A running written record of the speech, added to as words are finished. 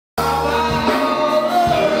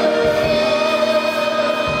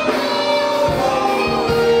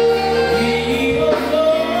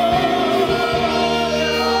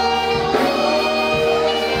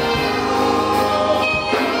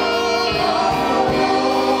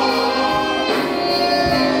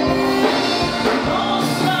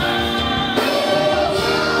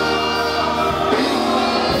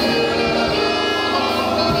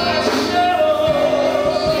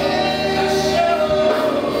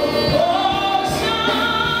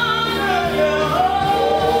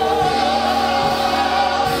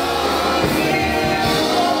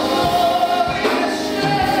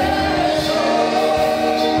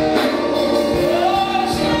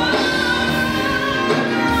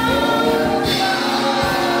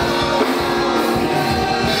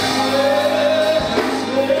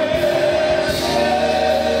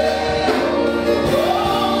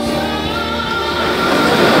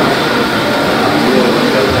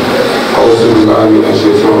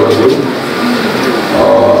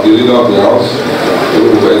the leader of the house,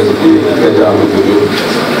 Onigbongbo LCDA, Ikeja and Ojodu.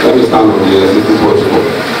 Let me stand on the sitting protocol.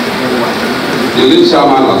 The lead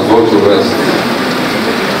chairman has gone to rest.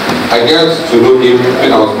 I get to know him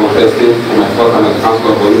when I was contesting for my first time as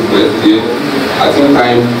Council of Onigbongbo LCDA. I think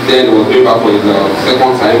time then was way back for his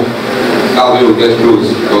second time. That's when we get close,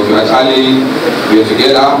 because we were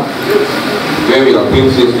together when we are putting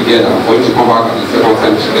things together. For him to come back as the second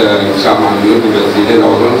time chairman of Onigbongbo LCDA, then I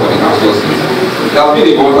was running for the council seat. He has been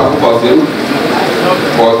a wonderful person,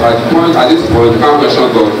 but at this point, you can't question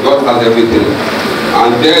God. God has everything,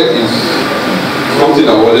 and death is something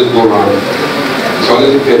that will always go around. It's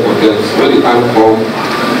always prepare for death. When the time comes,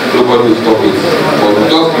 nobody will stop it.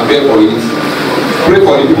 But just prepare for it. Pray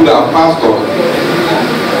for the people that have passed on,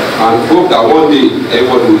 and hope that one day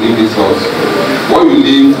everybody will leave this house. When you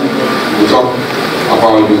leave, we talk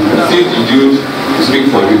about you. See the dude to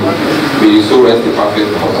speak for you. May you so rest in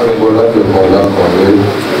perfect peace. Hon Oladotun Olakanle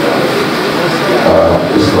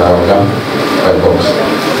is my organ, my boss.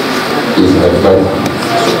 He's my friend.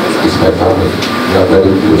 He's my family. We are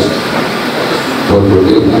very close. But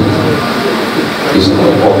today is no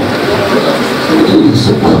more. He is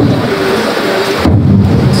so good.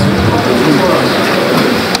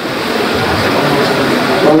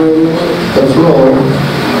 The floor,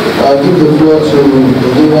 I give the floor to the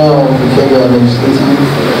leader of the Ikeja Legislative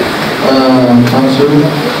Council,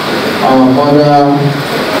 our mother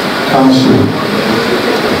council.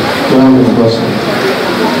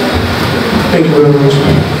 Thank you very much.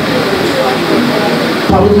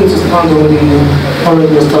 Permit me to stand on the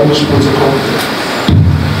already established protocol.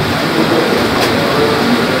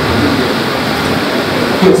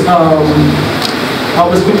 Yes, I'll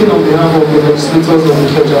be speaking on behalf of the legislators of the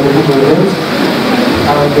Ikeja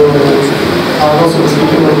and I'll also be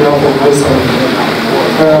speaking on behalf of myself.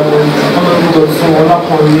 Hon Oladotun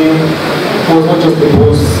Olakanle was not just a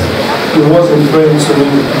boss, he was a friend to me.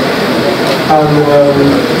 And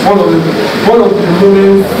one of the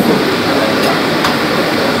moments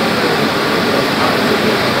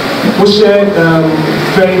we shared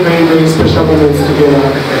very special moments together.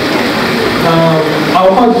 I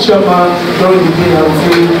will call the chairman during the day and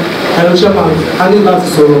say, hello chairman, I need that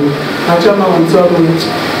solo. And chairman will tell me,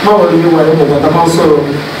 how are you, but I'm solo.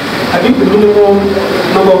 I think the minimum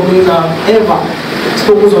number of days I've ever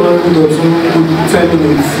spoken to Hon Oladotun would be 10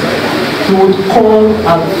 minutes. He would call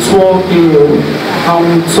at 12 a.m. and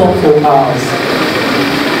we would talk for hours.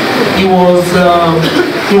 He was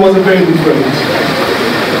a very good friend.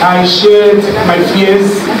 I shared my fears,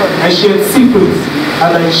 I shared secrets,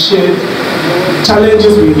 and I shared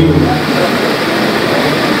challenges with him.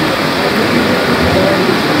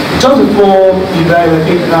 Just before he died, I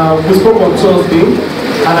think we spoke on Thursday,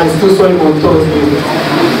 and I still saw him on Thursday.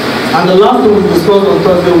 And the last thing we discussed on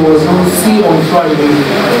Thursday was we'll see on Friday.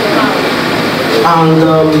 And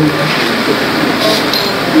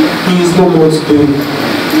he is no more today.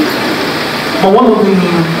 But one of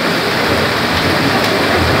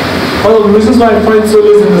the reasons why I find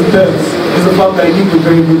solace in his death is the fact that he lived a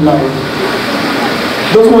very good life.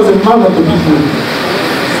 He was a man of the people.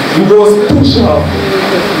 He was punctual.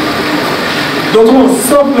 He was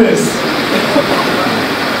selfless.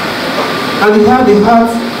 And he had the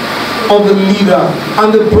heart of the leader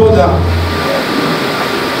and the brother.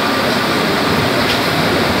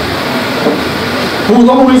 Who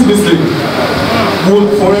will always be safe. Who will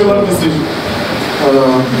forever be safe.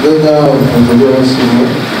 Leader of the LCDA.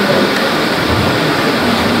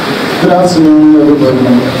 Good afternoon, everybody.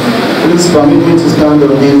 Please permit me to stand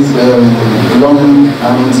on these long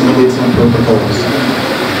and intimidating protocols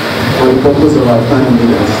for the purpose of our time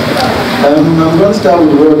leaders. I'm going to start with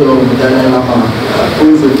the word of Daniel, who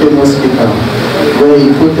is a famous speaker, where he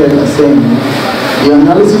quoted as saying, the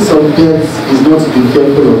analysis of death is not to be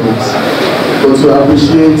careful of it, but to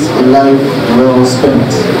appreciate a life well spent.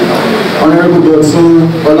 Honorable Oladotun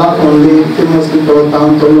Olakanle, famously called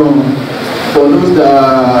Tantolon. For those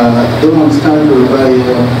that don't understand Yoruba,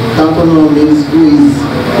 Tantolon means who is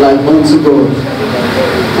like unto God,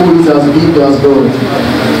 who is as big as God,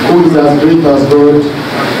 who is as great as God,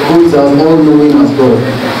 who is as all-knowing as God.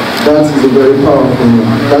 That is a very powerful name.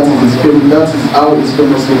 That is how it's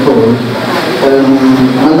famously called.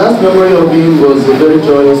 My last memory of him was a very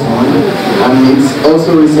joyous one, and it's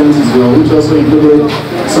also recent as well, which also included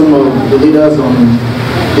some of the leaders on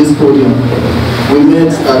this podium. We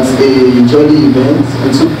met at a jolly event.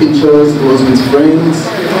 We took pictures. It was with friends,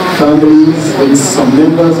 families, with some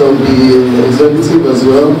members of the executive as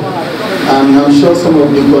well. And I'm sure some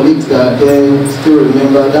of the colleagues that are there still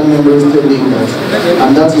remember, that memory still lingers.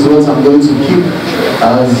 And that is what I'm going to keep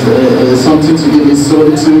as something to give me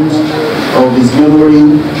solitude of his memory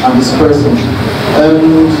and his presence.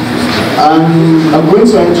 And I'm going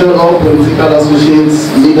to enjoy all political associates,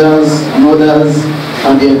 leaders, mothers,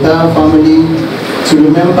 and the entire family to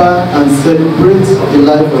remember and celebrate the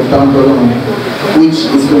life of Tankolon, which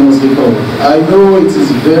is famously called. I know it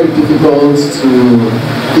is very difficult to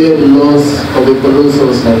bear the loss of a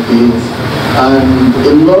colossus like this, and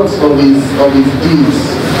a lot of his deeds,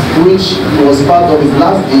 which was part of his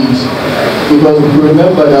last deed, because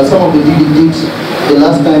remember that some of the deeds he did the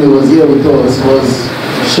last time he was here with us was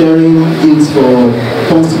sharing things for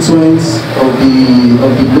constituents of the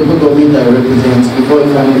local government I represent before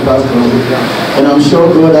he finally passed away. And I'm sure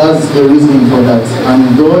God has a reason for that,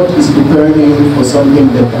 and God is preparing him for something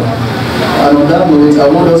better. And on that note, I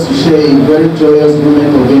want us to share a very joyous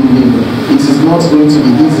moment of him living. It is not going to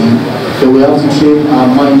be easy, but we have to train our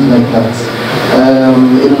minds like that.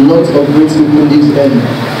 A lot of great people live early.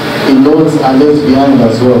 The Lords are left behind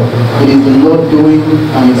as well. It is the Lord doing,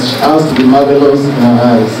 and it has to be marvelous in our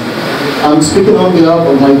eyes. I'm speaking on behalf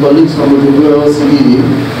of my colleagues from Ojodu LCDA,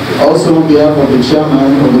 also on behalf of the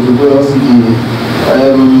chairman of Ojodu LCDA.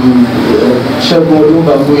 Chairman of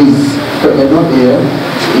Onigbongbo is not here.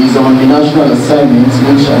 He's on the national assignment,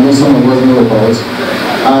 which I know some of us know about.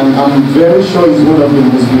 And I'm very sure he's one of the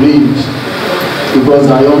most bereaved, because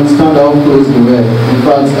I understand how close they were. In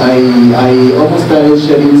fact, I almost started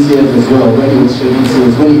shedding tears as well when he was shedding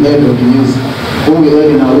tears, when he heard of the news. When we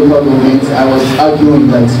heard in our local government, I was arguing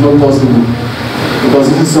that it's not possible, because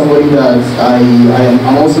this is somebody that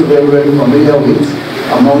I'm also very, very familiar with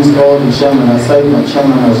amongst all the chairmen, aside my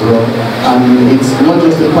chairman as well. And it's not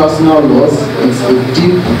just a personal loss, it's a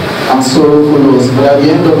deep and sorrowful loss. But at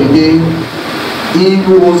the end of the day, he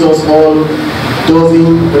who owns us all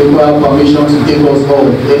doesn't require permission to take us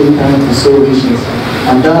all anytime to so wishes.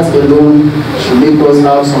 And that alone should make us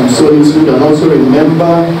have some solitude, and also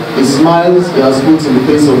remember the smiles he has put in the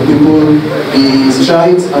face of people, the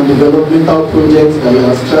strides and developmental projects that he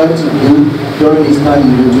has tried to do during his time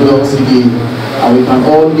in the LCDA. And we can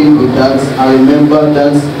all live with that and remember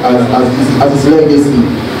that as his legacy.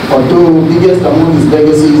 Although biggest among his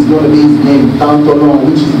legacy is going to be his name, Tankolon,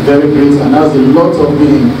 which is very great and has a lot of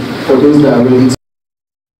meaning for those that are ready to.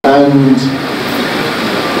 And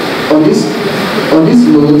on this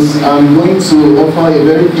note, I'm going to offer a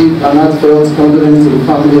very deep and heartfelt condolence to the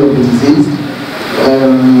family of the deceased.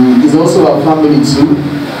 He's also our family too.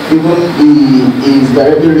 Even he is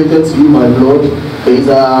directly related to you by blood. He's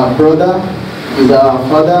our brother, he's our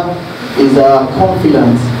father, he's our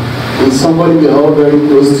confidant. He's somebody we are all very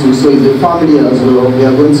close to, so he's a family as well. We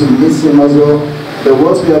are going to miss him as well. But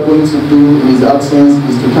what we are going to do in his absence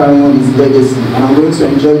is to carry on his legacy. And I'm going to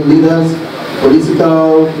enjoy leaders,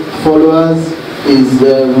 political followers, his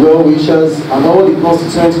well-wishers, and all the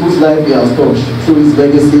constituents whose life he has touched through his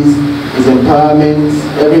legacies, his empowerments,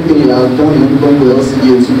 everything he has done in Onigbongbo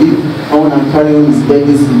LCDA to live on and carry on his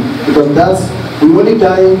legacy. Because we only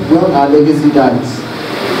die when our legacy dies.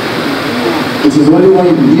 It is only when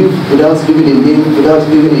you live without leaving a name, without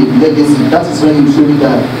leaving a legacy, that is when you truly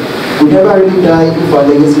die. We never really die if our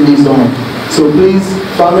legacy lives on. So please,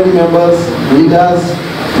 family members, leaders,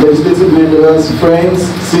 legislative members, friends,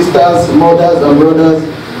 sisters, mothers and brothers,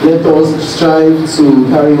 let us strive to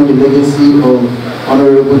carry on the legacy of Hon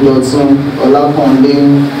Oladotun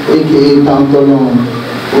Olakanle, aka Tankolon.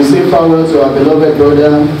 We say farewell to our beloved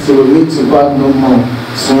brother till we meet to part no more.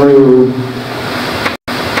 Sorry.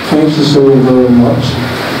 Thank you so very much.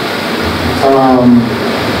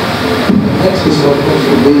 Next is supposed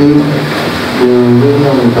to be the reading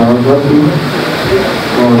of the biography,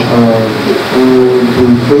 but we'll be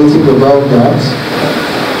creative about that.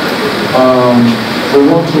 We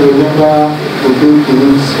want to remember the big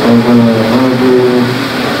deeds of Hon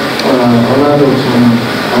Oladotun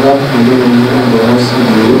Olakanle, the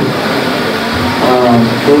LCDA.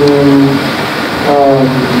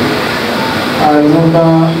 I remember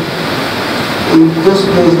this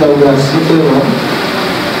place that we are seated on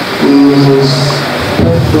is his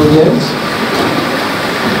pet project,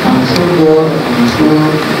 and through God and through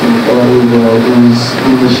his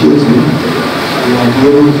initiative, we have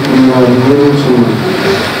been able to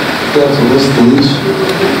get to this stage.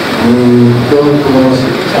 God bless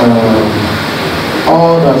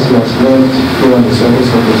all that he has left here on the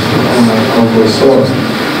surface of the soil.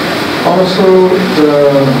 Also, the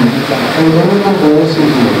Onigbongbo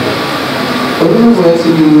LCDA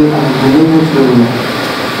has been able to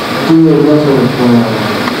do a lot of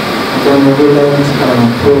benevolent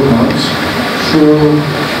programs through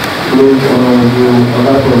late Hon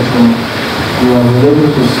Oladotun, we have been able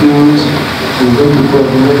to see it within the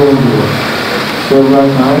Onigbongbo several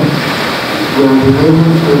times. We have been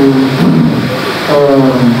able to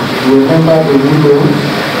remember the widows.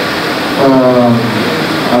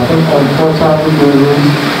 I think on quarterly basis,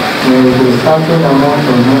 there is a certain amount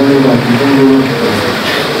of money that is given to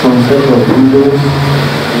some set of widows,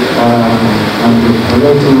 and the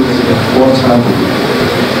collective what have you.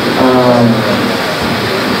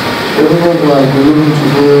 Everyone who has been able to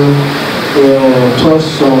do touch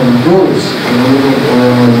some goals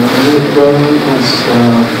during his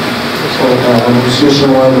administration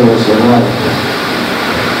while he was alive.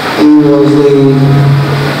 There was a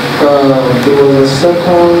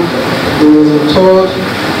third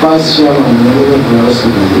vice chairman in the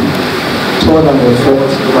LCDA, third and the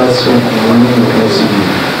fourth vice chairman in the LCDA.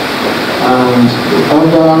 And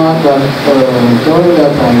under that, during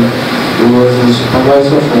that time, he was the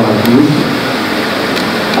supervisor for our youth.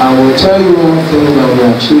 I will tell you one thing that we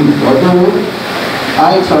achieved. Although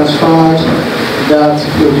I transferred that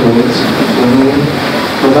privilege to me,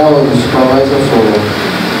 but I was the supervisor for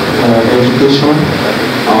education.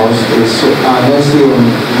 I was an essay on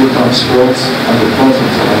youth and sports at the point in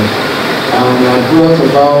time. And I brought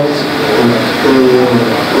about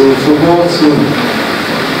a football team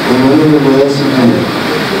in the university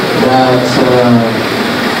that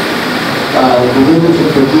been able to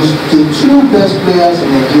produce the two best players in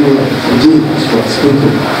Nigeria today, as we are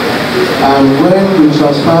speaking. And when we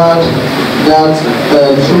transferred that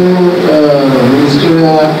through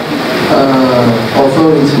ministerial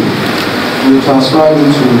authority, we transferred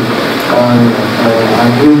it to a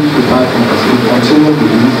great department, we continue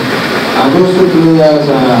with it. And those two players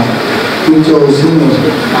are Victor Osimhen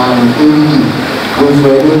and Indi,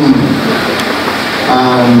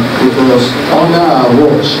 and it was under our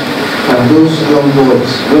watch. And those young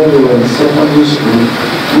boys, when they were in secondary school,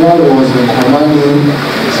 one was in commanding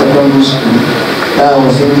secondary school, that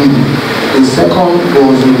was in the second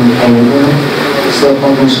was in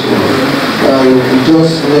secondary school. We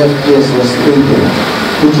just left DSS 3 there,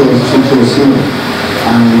 which was Victor.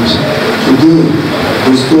 And today,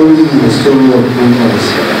 the story is the story of greatness.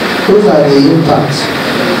 Those are the impacts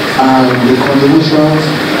and the contributions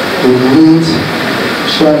the late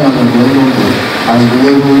Chairman of Onigbongbo has been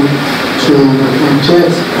able to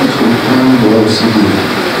inject into the LCDA.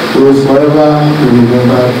 They will forever be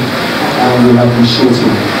remembered and will appreciate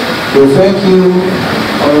him. So thank you,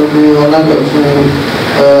 Hon Oladotun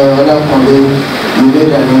Olakanle. You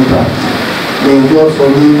made an impact. May God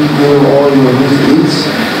forgive you all your misdeeds.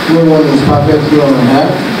 No one is perfectly on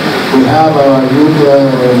earth. We have our good,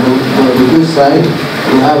 the good side.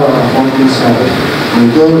 We have our ugly side. May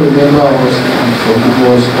God remember us and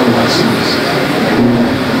forgive us all our sins.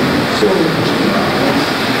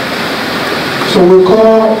 So we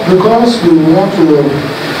call, because we want to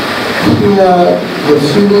hear the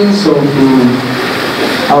feelings of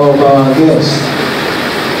our guests,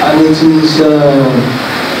 and it is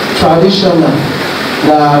traditional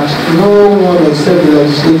that no one except the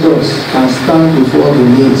legislators can stand before the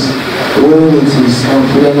needs when it is on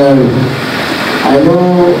plenary. I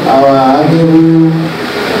know our amiable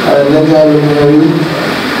legal luminary,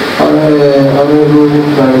 Honorable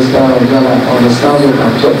Barrister Ojala, understands what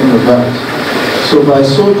I'm talking about. So by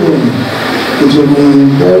so doing, it will be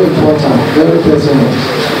very important, very pertinent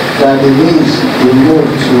that the needs will move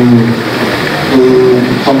to the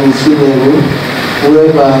committee level,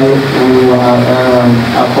 whereby we will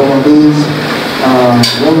accommodate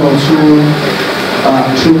one or two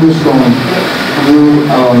tributes from you,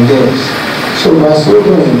 our guests. So by so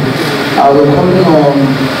doing, I will comment on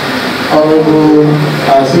Honorable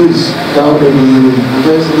Aziz, down to the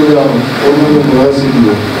University of Onigbongbo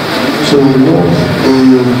LCDA, to move the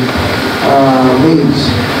needs,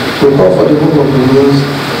 to call for the move of the needs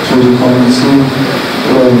to the committee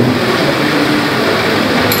level.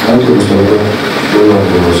 Thank you, Mr.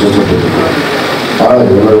 I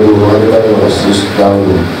will assist down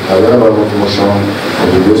I will have a motion for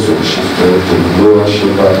the base to be shifted to the lower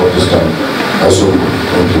chamber of this time. Also,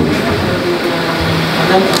 thank you.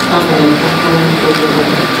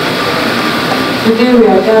 Today we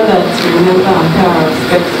are gathered to remember and pay our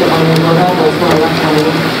respects to Hon Oladotun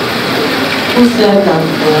Olakanle, who served as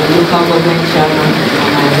the local government chairman on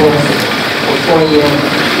my boss for 4 years.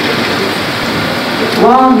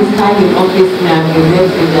 While his time in office may have been met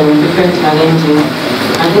with different challenges,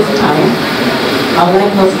 at this time, I would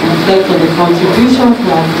like us to reflect on the contributions he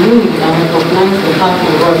has made and recognize the hard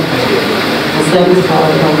work and service to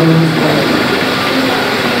our community.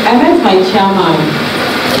 I met my chairman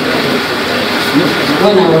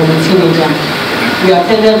when I was a teenager. We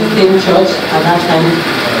attended the same church at that time.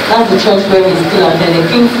 That's the church where we still attended,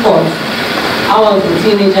 King's Court. I was a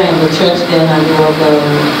teenager in the church then, and he was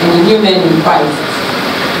in the New Men in Christ.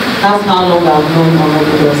 That's how long I've known Hon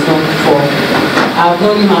Oladotun for. I've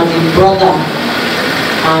known him as a brother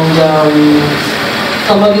and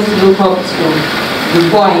somebody to look up to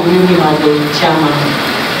before I knew him as a chairman.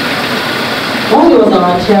 While he was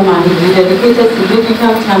our chairman, he dedicated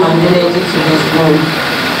significant time and energy to his role.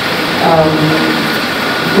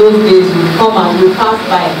 Those days we come and we pass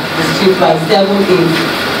by the street by 7, 8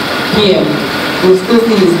 p.m. We still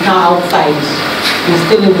see his car outside. He's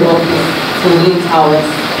still in the office till late hours.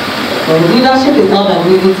 Leadership is not an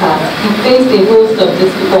easy task. He faced a host of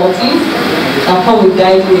difficulties that come with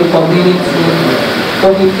guiding a community,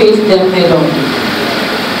 but we faced them head on.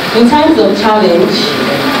 In times of challenge,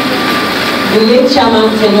 the late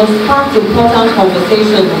chairman's tenure sparked important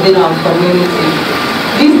conversations within our community.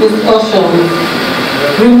 These discussions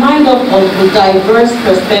remind us of the diverse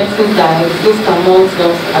perspectives that exist amongst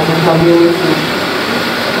us as a community.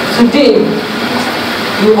 Today,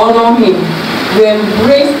 we honor him. We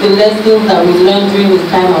embrace the lessons that we learned during his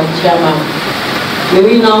time as chairman. May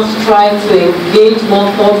we now strive to engage more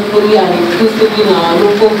thoughtfully and inclusively in our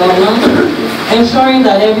local governance, ensuring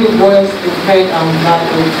that every voice is heard and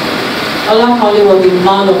valued. Olakanle was a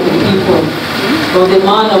man of the people, was a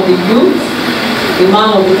man of the youth, a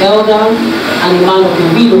man of the elders, and a man of the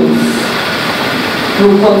widows. We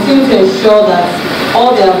will continue to ensure that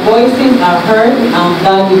all their voices are heard and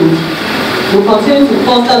valued. We will continue to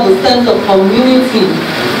foster the sense of community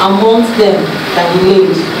amongst them that he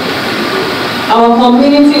laid. Our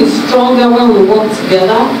community is stronger when we work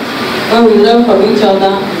together, when we learn from each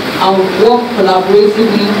other, and work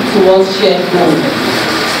collaboratively towards shared goals.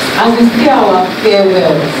 As we say our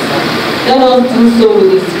farewells, let us do so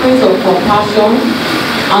with a spirit of compassion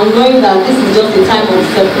and knowing that this is just a time of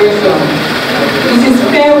separation. It is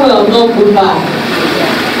farewell, not goodbye.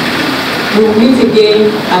 We will meet again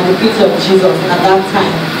at the feet of Jesus at that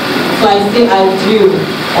time. So I say adieu,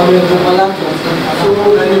 Honorable Oladotun. So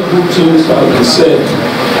many good things have been said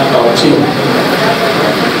about him.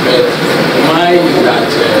 But mine is that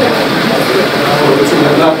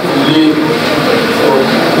Olakanle, for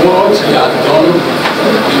what he has done,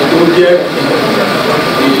 the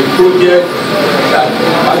project that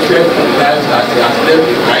affected the lives that he has left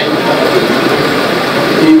behind,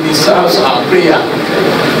 he deserves our prayer.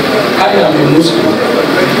 I am a Muslim,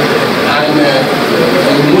 and the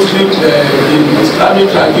Muslim, the Islamic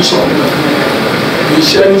tradition, we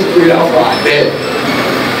cherish prayer for our dead.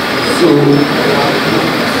 So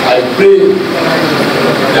I pray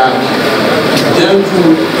that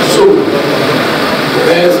gentle soul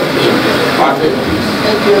rest in perfect peace.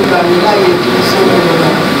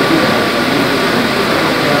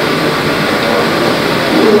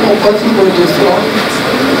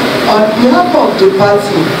 On behalf of the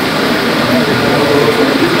party,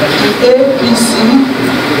 the APC,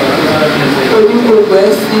 Onigbongbo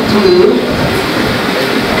LCDA,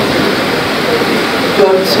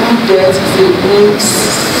 your two deaths is a big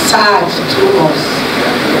charge to us.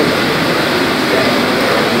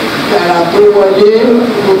 Yàrá tó wọlé,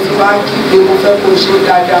 mo ti wá kígbe, mo fẹ́ kó ṣe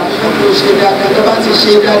dáadáa, mo fẹ́ kó ṣe dáadáa, tó bá ti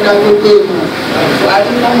ṣe dáadáa ló gbé mu. Wà á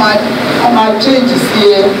ní wọ́n máa change sí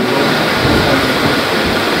ẹ.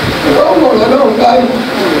 Wọ́n mọ̀ lọ́dọ̀ báyìí,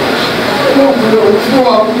 wọ́n mú lòun fún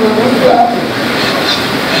ọkùnrin gbà.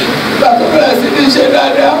 Ìgbà tó bẹ̀rẹ̀ sí ní ṣe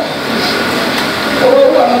dáadáa, owó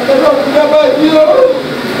wà lọ́dọ̀ gbà báyìí o.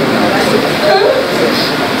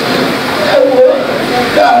 Ẹ wo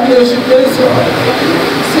láàrin oṣù mẹ́sàn-án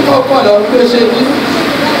sí mọ́kànlá ló ṣe ní.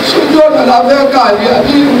 Ṣojú ọ̀nà la fẹ́ kà ní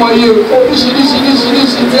àbí ìmọ̀ye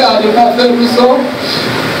oríṣiríṣiríṣiríṣi tí a lè máa fẹ́ mi sọ.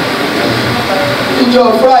 Ìjọ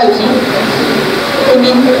Friday.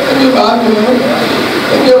 Ní bàá mi mú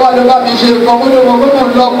ebi wa ló bá mi ṣe nǹkan kó ló mọ pé mò ń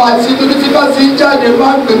lọ pàtí níbi tí bá ti ń jáde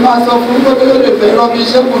máa ń pè máa sọ fún pé ó lè fẹ́ rán mi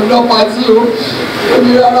iṣẹ́ mò ń lọ pàtí o ó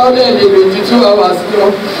ní rárá ó lè lè ju 2 hours lọ.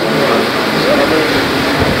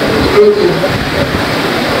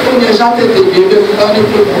 Ó ní ẹ̀ṣá tètè gbé fún bá ní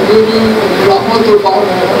pé mo ló ní òwúrọ̀ mọ́tò bá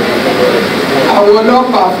wọn. Àwọn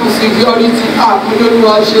ọlọ́pàá fún security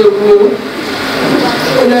àkúndólúwa ṣe wo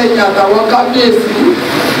ó lẹ́yìn àtàwọn kábíyèsí.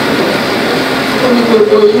 Oní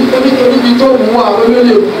gbogbo yìí, onítorí ibi tó mú wa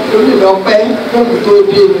olólè lọ pẹ́ lóògùn tó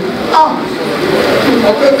dé.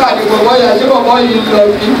 Ọ̀pẹ́ kàdé bọ̀bọ̀ yà ṣé bọ̀bọ̀ yìí lọ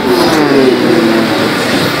bí.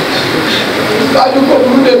 Ìgbàdú kò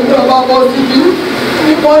burú lèmi náà bá bọ́ síbí.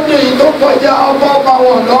 Ní Mọ́ndé yìí tó kọjá ọba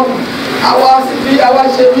wọn lọ́rùn. Àwa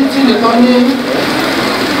ṣe mítìnì kan ní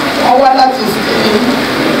ọwá láti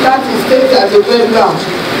state àti federal.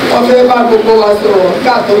 Wọ́n fẹ́ bá gbogbo wa sọ̀rọ̀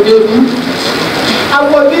ká tó dé bí.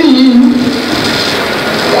 àwọn bí yìí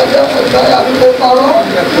ẹgbẹ́ ọ̀gá àbí mo parọ́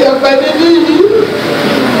ìyẹ̀pẹ̀ níbí yìí.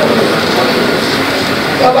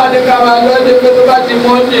 Bàbá ní ká máa lọ dé pé tó bá ti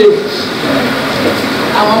Monday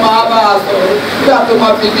àwọn máa bá a sọ̀rọ̀ nígbà tó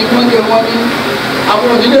máa fi di Monday wọ́n ní àwọn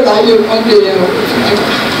onílé ráyè Monday yẹn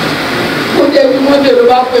ó jẹ́ bí Monday ló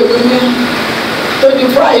bá pè mí ní tó di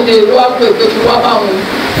Friday ló wá pè pé kí wá bá wọn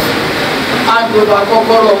àgbèbà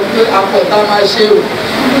kọ́kọ́rọ́ pé àpọ̀tá máa ṣe o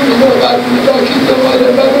nínú ọba tí ó kí tó wọlé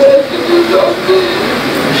bá bẹ̀rẹ̀ sí ní ìjọ sí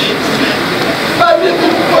bábí mi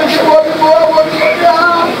kò ṣe wọ́n bí mo wá wọ́n bí wọ́n dá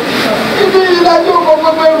ibi ìdájọ́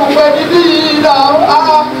gbogbo ìrùpẹ̀ níbí ìlà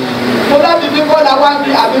mo láti fi kọ́ la wá ní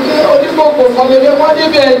àbí pé onígbòkò fọlẹ́lẹ́ wọ́n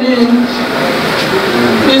níbẹ̀ ni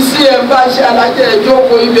isi ẹ̀ bá ṣe alájẹ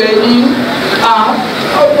ìjókòó ibẹ̀ ni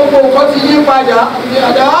gbogbo nǹkan ti yí padà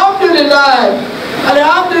alhamdulilayi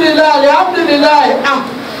alihamdulilayi alihamdulilayi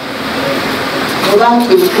mo bá ń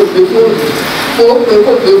pè kò gbé fóònù mo pè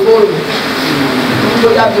kò gbé fóònù mo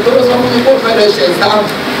dàbí tó sọ fún mi kó fẹ́rẹ̀ ṣẹ̀ sáà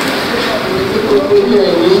gbogbo ilé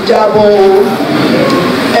ní jábọ́ o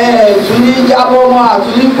tún ní jábọ́ mọ́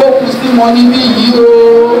àtún ní gbókù sí mọ́ níbí yìí o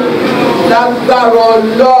lágbára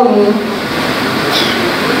Ọlọ́run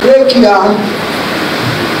rékìá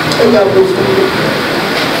ó yàgò fún mi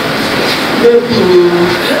bébì mi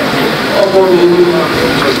ọmọ mi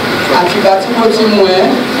àtìgbà tí mo ti mú ẹ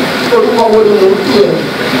orúkọ wo ni mo ń pè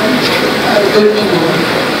ẹ bébì mi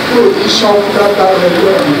kò ní sanwó dáadáa rẹ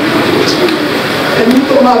lọ́rùn ẹni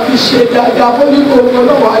tó máa fi ṣe dáadáa fún nígbà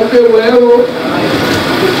ọlọ́wọ́ àgbẹ̀wẹ̀ o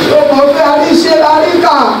tó mọ̀ pé àríṣe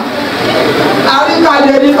láríkà àríkà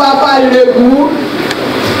lè ní bàbá ìrègù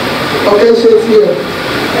ọ̀kẹ́ ṣe tiẹ̀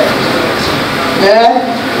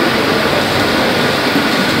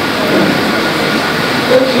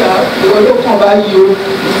ìwọ ló kàn báyìí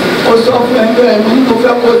o sọ fún ẹgbẹ́ ẹ̀mí mo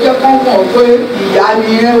fẹ́ kó jẹ́ kán mọ̀ pé ìyá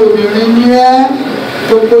ni ẹ́ obìnrin ni ẹ́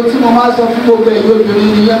gbogbo tí mo máa sọ fún gbogbo èyí obìnrin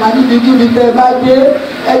nìyẹn máa níbi kíbi tẹ́ bá dé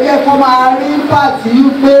ẹ jẹ́ kó máa rí pàtí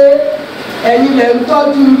pé ẹ̀yin lẹ̀ ń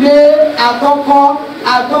tọ́jú ilé àtọkọ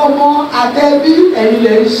àtọmọ àtẹbí ẹ̀yin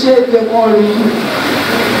lẹ̀ ń ṣe tẹmọ rí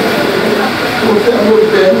mo fẹ́ mo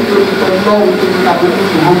bẹ̀ nítorí tó lọ́wọ́ tó ní àbúrò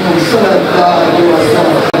ìhàmọ̀ sọ́dọ̀ dáadé wà sáà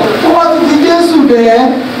wọ́n ti di Jésù bẹ́ẹ̀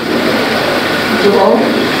jọ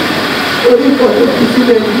orí kan tó fi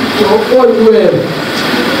sílẹ̀ jọ pọ̀jù ẹ̀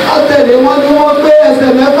látẹ̀lé wọn ni wọ́n gbé ẹsẹ̀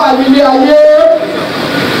mẹ́fà nílé ayé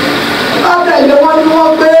látẹ̀lé wọn ni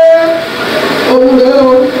wọ́n gbé òun rẹ̀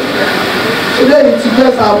o eléyìí ti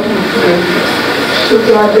bẹ́ẹ̀ sàbù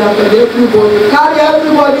ṣètò àjẹ àtẹ̀lé everybody carry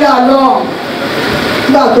everybody along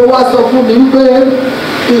nígbà tó wá sọ fún mi pé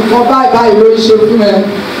nǹkan báyìí ló ń ṣe fún ẹ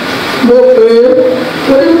mo pè é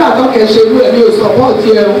torí nígbà tó kẹ̀ ṣe irú ẹ̀ mi ò sọ́pọ́ọ̀tì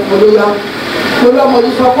ẹ̀ mo ló yá mo lọ́mọ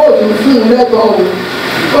yìí sọ́pọ́ọ̀tì fún un lẹ́tọ̀ọ́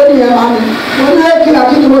o ó ní ẹ̀ máa ní mo ní kíra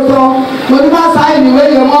kí ni mo sọ mo ní má sáyìn ìwé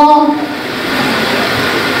yẹn mọ́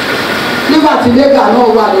nígbà tí lẹ́gà náà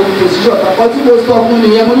wà lórí pòsíṣọ̀ tọ̀pọ̀ tí mo sọ fún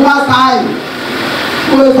nìyẹn mo ní má sáyìn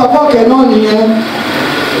mo lè sọ́pọ́ọ̀kẹ́ náà nìyẹn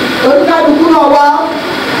oníkàdùkú náà wá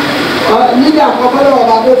nígbà àkọ́kọ́ lọ́wọ́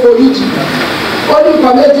bá kó forí jì ó ní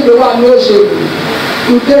nǹkan méjì ló wà ní òṣèlú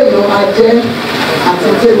ìdé èèyàn máa jẹ àti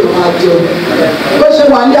ìdé èèyàn máa jẹ bó ṣe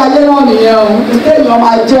wà ní ayé náà nìyẹn o ìdé èèyàn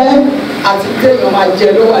máa jẹ àti ìdé èèyàn máa jẹ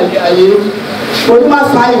ló wà ní ayé onímọ̀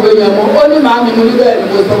sáà ìwé yẹn mọ́ ó ní màá mi mú níbẹ̀ ni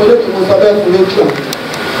mo sọ wọlé kí mo sọ bẹ́ẹ̀ fún lẹ́kìá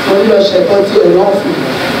mo ní ọ̀sẹ̀ kan tí ẹ̀ náà fún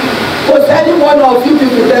kò sẹ́ni wọn náà fífi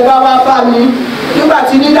fìtẹ́ bá wá bá mi nígbà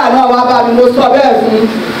tí nígbà náà wá bá mi mo sọ bẹ́ẹ̀ fún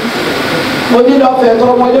mo ní lọ́fẹ̀ẹ́ tó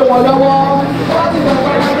ọmọdé wọn lọ́wọ́.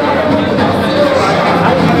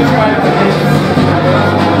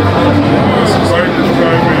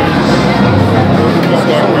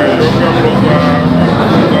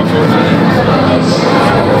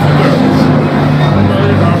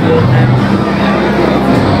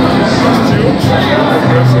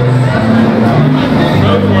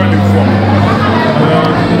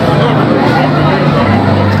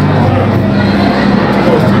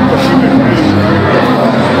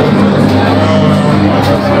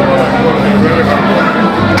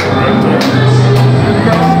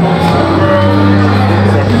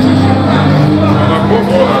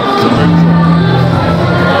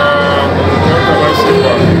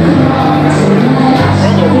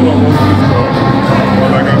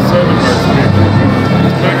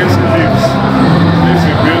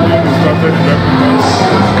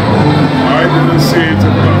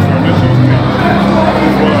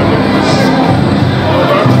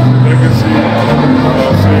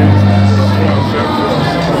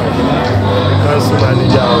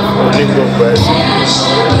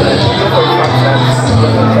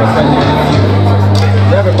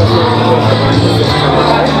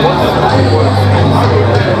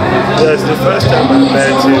 Yes, the first time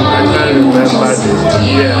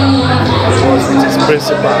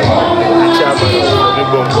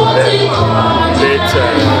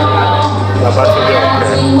So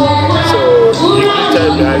he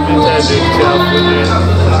greeted me, I greeted him cheerfully,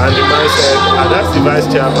 and the man said, and that's the vice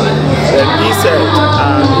chairman. Then he said,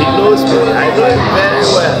 he knows me, I know him very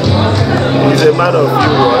well. He's a man of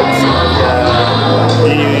few words.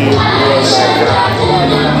 He was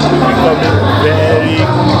becoming very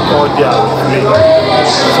cordial with me.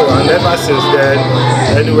 So and ever since then,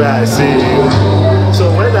 anywhere I see him. So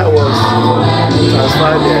when I was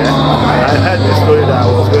transferred there, I heard the story that I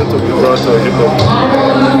was going to be brought to Onigbongbo.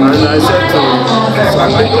 And I said to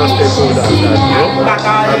some major stakeholders that no,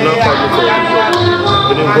 I'm not coming to Onigbongbo.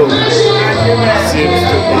 Onigbongbo seems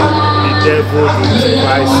to be the devil with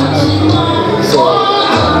spices. So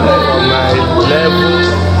from my level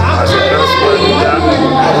as a council leader,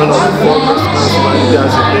 one of the foremost council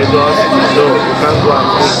managers in Lagos, no, you can't go and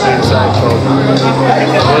put things like from.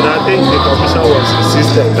 But I think the commission was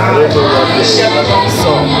insistent. I don't know what they saw.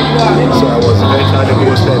 So I was eventually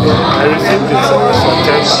posted in. I received this in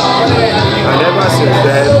September. And ever since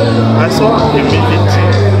then, I saw humility,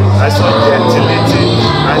 I saw gentility,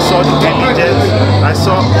 I saw diligence, I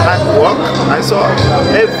saw hard work, I saw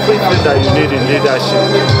everything that you need in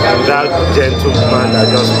leadership, and that gentleman that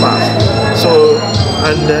just passed. So,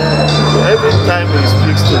 and every time he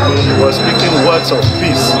speaks to me, he was speaking words of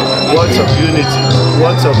peace, words of unity,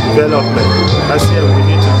 words of development. I say we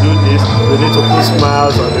need to do this, we need to put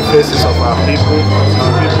smiles on the faces of our people.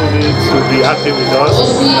 Our people need to be happy with us,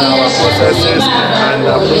 our processes and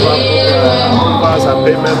approvals and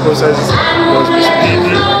payment processes must be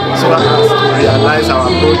speedy so as to realize our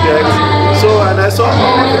projects. So, and I saw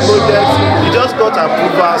all the projects, we just got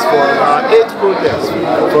approvals for our 8 projects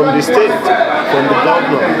from the state, from the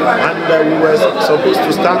governor, and we were supposed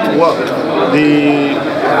to start work. The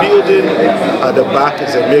building at the back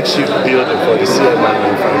is a makeshift building for the CM and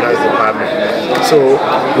the finance department. So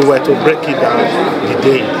we were to break it down the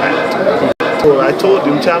day it had. So I told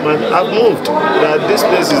him, Chairman, I've moved, that this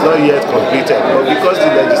place is not yet completed, but because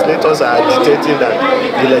the legislators are agitating that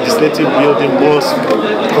the legislative building must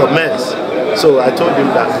commence, so I told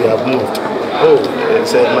him that we have moved. Oh, he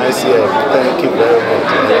said, my CM, thank you very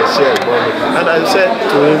much. And I said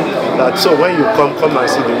to him that, so when you come and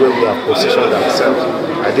see the way we have positioned ourselves.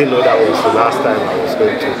 I didn't know that was the last time I was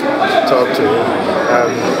going to talk to him.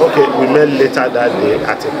 Okay, we met later that day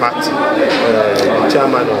at a party. The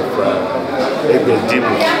chairman of Ikeja,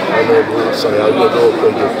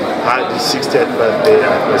 Ojodu had his 60th birthday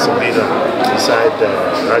at Messalina beside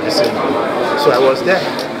Radisson. So I was there.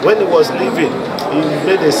 When he was leaving, he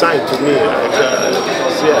made a sign to me.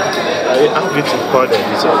 I have it recorded.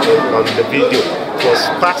 It's on the video. It was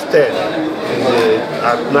past 10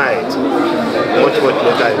 at night, much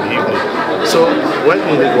later in the evening. So when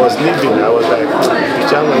he was leaving, I was like, the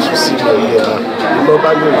chairman should see me again. He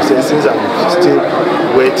probably will say, since I'm still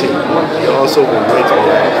waiting, he also will wait for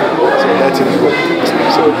me. So let him go.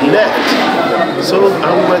 So he left. So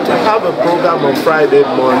I'm going to have a program on Friday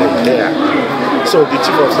morning there. So the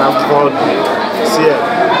chief of staff called me,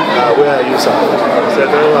 where are you, sir? I said,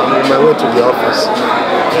 oh, I'm on my way to the office.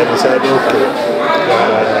 And he said, okay.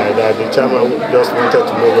 That the chairman just wanted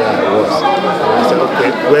to know where I was. And I said,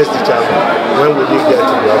 okay, where's the chairman? When will he get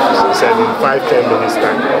to the office? He said, in 5-10 minutes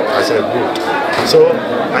time. I said, good. So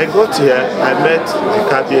I got here, I met the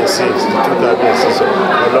KBSCs, the 2 KBSCs,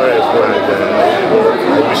 Olorefu and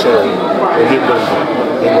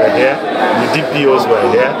Onigbongbo. They were here, the DPOs were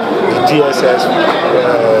here, the DSS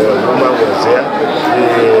woman was here,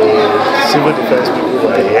 the civil defense people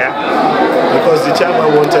were here, because the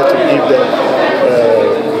chairman wanted to give them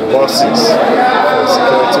buses for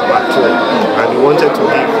security patrol, and he wanted to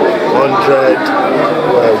give 100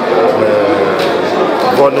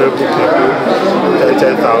 vulnerable people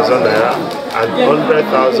 10,000 naira and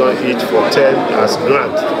 100,000 each for 10 as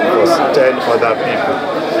grant for 10 other people.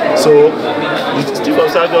 So the chief of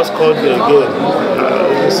staff just called me again.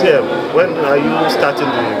 CM, when are you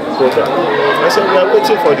starting the program? I said, we are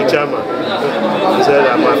waiting for the chairman. He said,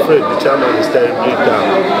 I'm afraid the chairman is terribly down.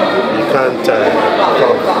 He can't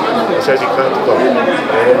come. I said, he can't come.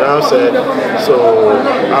 And he now said, so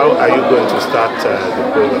how are you going to start the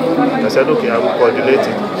program? I said, okay, I will coordinate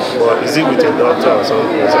it. But is it with a doctor or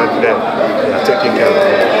something? I said, then they are taking care of it.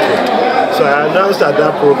 So I announced at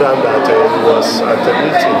that program that it was at a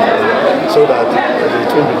meeting so that it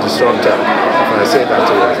won't be disrupted if I say that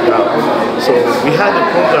it was down. So we had a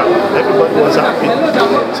program, everybody was happy.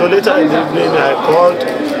 So later in the evening I called,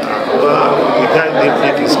 the guy didn't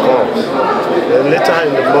pick his calls. Then later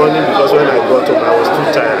in the morning, because when I got home I was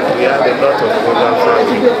too tired, we had a lot of programs that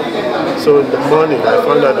week. So in the morning I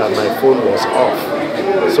found out that my phone was off.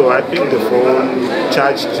 So I picked the phone,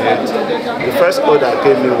 charged it. The first call that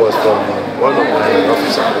came in was from one of my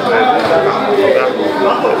officers.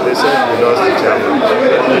 They said we lost the chairman.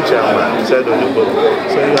 The chairman said, Ojodu,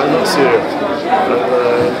 so you are not serious. The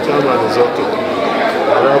chairman is okay.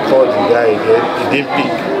 And I called the guy again, he didn't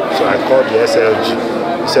pick. So I called the SLG.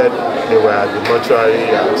 He said they were at the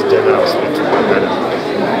mortuary at General Hospital.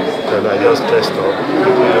 And I just dressed up,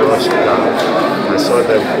 quickly rushed down. I saw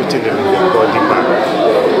them putting him in the body bag.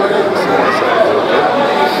 So I said, okay.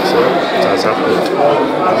 So it has happened. So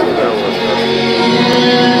that was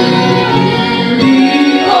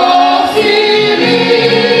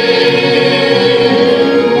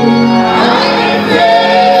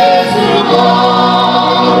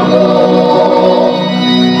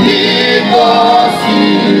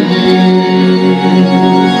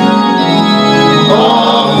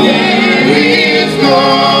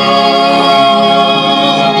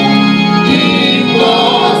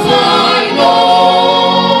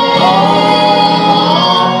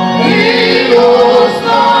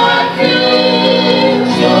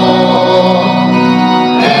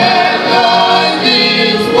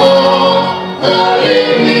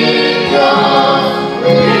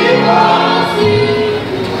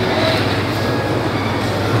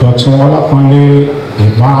Oladotun Olakanle, a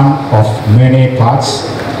man of many parts,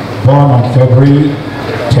 born on February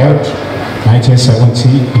 3rd, 1970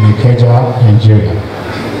 in Ikeja, Nigeria.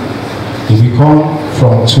 He became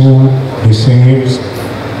from two distinguished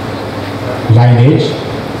lineage,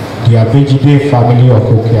 the Abejide family of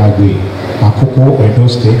Okeagbe, Akoko, Edo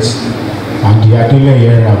State, and the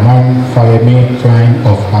Adeleye Opayemi clan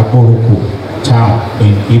of Agboruku town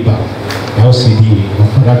in Iba, LCDA,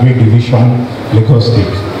 Opayemi Division, Lagos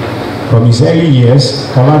State. From his early years,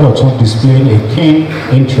 Oladotun displayed a keen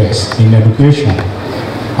interest in education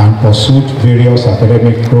and pursued various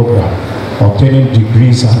academic programs, obtaining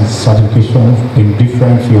degrees and certifications in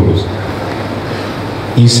different fields.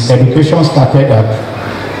 His education started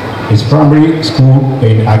at his primary school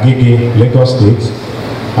in Agege, Lagos State,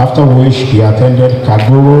 after which he attended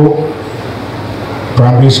Kagoro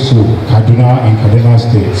Primary School, Kaduna in Kaduna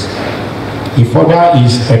State. He furthered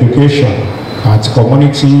his education at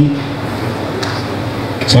Community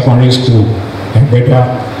Secondary School in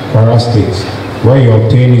Beda, Kwara State, where he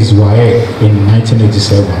obtained his WAEC in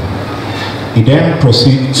 1987. He then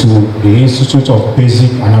proceeded to the Institute of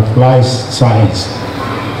Basic and Applied Science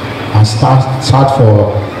and started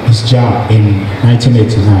for his JAM in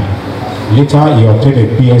 1989. Later, he obtained a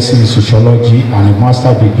BSc in Sociology and a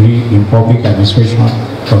master's degree in Public Administration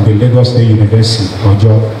from the Lagos State University,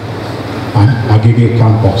 Ojodu and Agege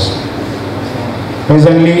campus.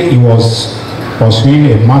 Presently, he was pursuing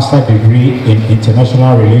a master's degree in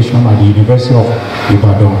international relations at the University of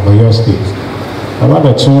Ibadan, Oyo State.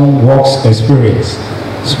 Oladotun work's experience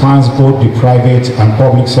spans both the private and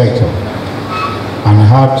public sector and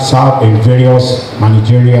have served in various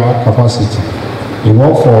managerial capacities. He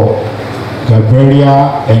worked for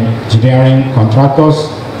Gabriela Engineering Contractors,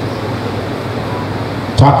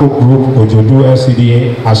 Taco Group, Ojodu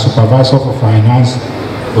LCDA, as Supervisor for Finance,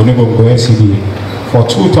 Onigbongbo LCDA. For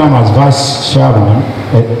 2 times as Vice Chairman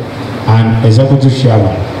and Executive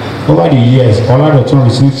Chairman. Over the years, Oladotun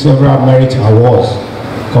received several merit awards,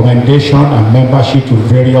 commendation and membership to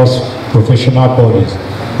various professional bodies.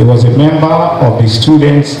 He was a member of the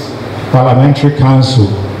Students' Parliamentary Council,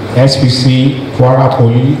 SPC, Kwara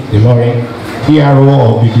Poly, Ilorin,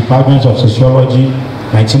 PRO of the Department of Sociology,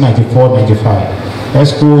 1994-95,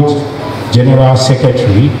 ESCO General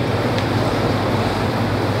Secretary,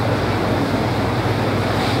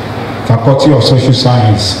 Faculty of Social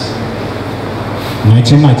Science,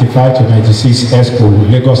 1995-96,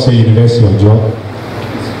 ESCO, Lagos State University of Ojo.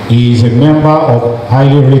 He is a member of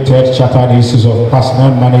highly rated Chartered Institutes of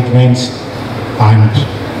Personnel Management and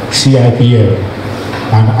CIPL,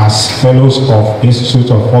 and as Fellows of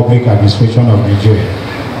Institute of Public Administration of Nigeria.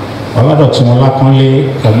 Oladotun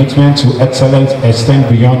Olakanle commitment to excellence extends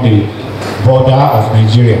beyond the border of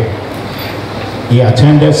Nigeria. He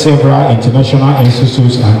attended several international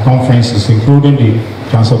institutes and conferences, including the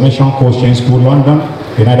Transformation Coaching School, London,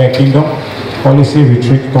 United Kingdom, Policy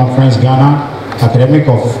Retreat Conference, Ghana, Academic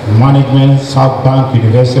of Management, South Bank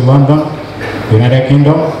University, London, United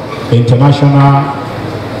Kingdom, International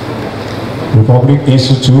Republic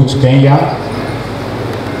Institute, Kenya,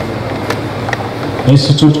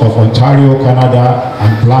 Institute of Ontario, Canada,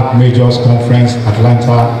 and Black Majors Conference,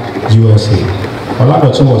 Atlanta, USA.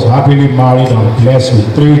 Oladotun was happily married and blessed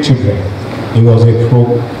with 3 children. He was a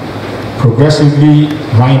progressively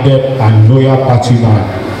minded and loyal party man,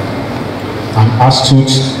 an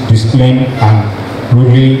astute, disciplined, and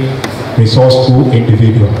rudely resourceful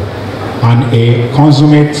individual, and a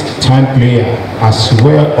consummate time player, as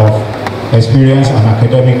well of experience and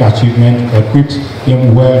academic achievement equipped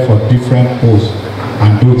him well for different posts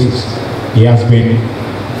and duties. He has been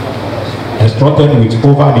instructed with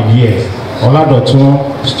over the years.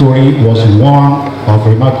 Oladotun's story was one of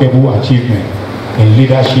remarkable achievement in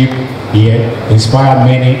leadership. He inspired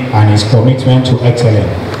many, and his commitment to excellence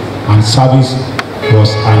and service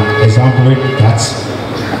was an exemplary that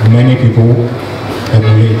many people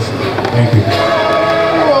emulate. Thank you.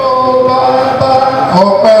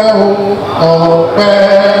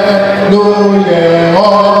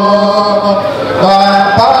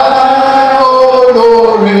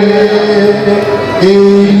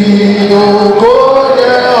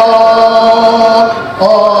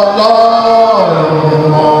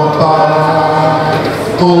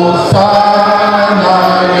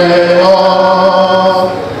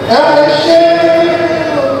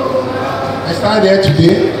 I stand here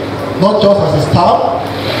today not just as a staff,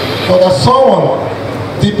 but as someone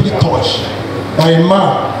deeply touched by a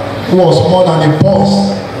man who was more than a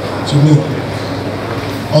boss to me.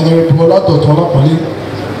 Honorable Oladotun Olakanle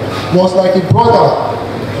was like a brother,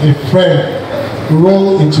 a friend who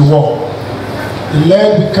rolled into war. He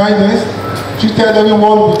led with kindness, treated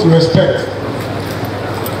everyone with respect,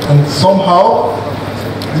 and somehow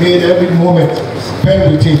made every moment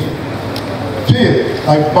spent with him feel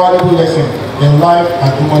like valuable lesson in life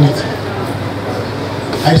and humanity.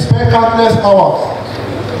 I spent countless hours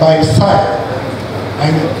by his side,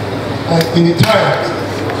 and in the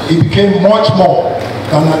time, he became much more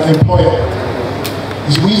than an employer.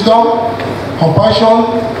 His wisdom, compassion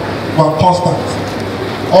were constant,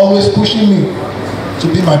 always pushing me to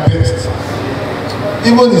be my best.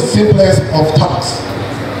 Even the simplest of tasks,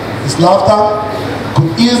 his laughter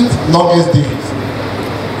could ease the longest days,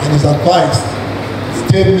 and his advice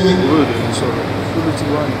stayed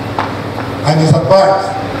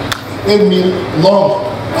me long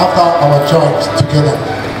after our drives together.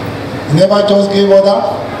 He never just gave order,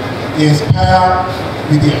 he inspired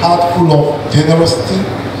with a heart full of generosity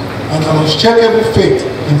and an unshakable faith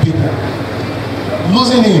in people.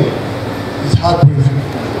 Losing him is heartbreaking,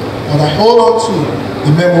 but I hold on to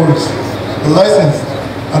the memories, the lessons,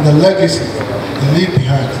 and the legacy he left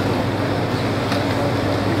behind.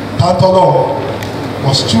 Tantolon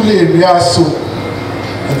was truly a rare soul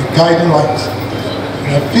and a guiding light.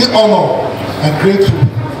 And I feel honored and grateful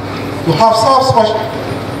to have such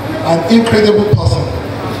an incredible person.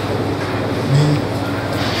 May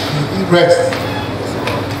he rest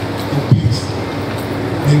in peace.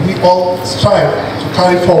 May we all strive to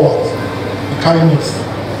carry forward the kindness,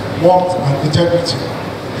 warmth, and integrity.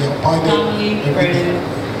 Family, friends,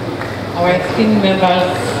 our esteemed members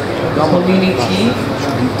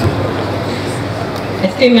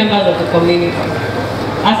of the community,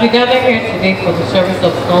 as we gather here today for the service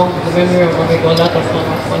of song in the memory of Onigbongbo Oladotun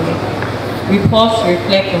Olakanle, we pause to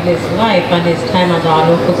reflect on his life and his time as our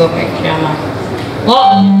local government chairman.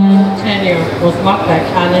 While his tenure was marked by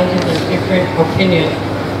challenges and different opinions,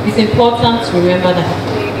 it's important to remember that he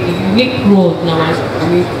played a unique role in our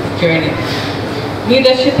community journey.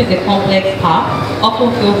 Leadership is a complex path,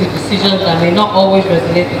 often filled with decisions that may not always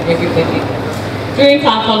resonate with everybody. During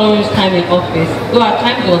Tantolon's time in office, though at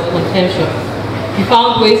times it was contentious, he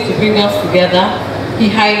found ways to bring us together. He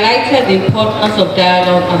highlighted the importance of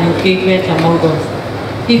dialogue and engagement among us.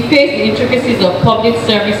 He faced the intricacies of public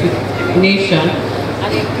service with determination,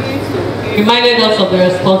 and he reminded us of the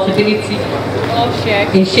responsibility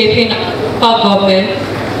in shaping our government,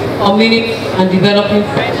 community, and developing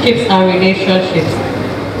friendships and relationships.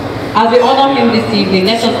 As we honor him this evening,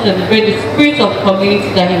 let us celebrate the spirit of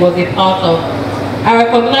community that he was a part of. I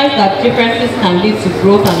recognize that differences can lead to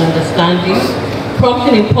growth and understanding,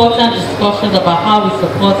 prompting important discussions about how we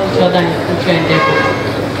support each other in future endeavors.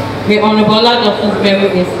 May Honorable Oladotun's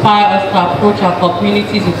memory inspire us to approach our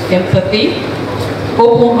communities with empathy,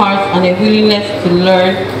 open hearts, and a willingness to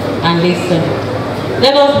learn and listen.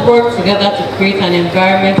 Let us work together to create an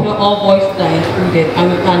environment where all voices are included and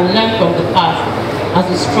we can learn from the past as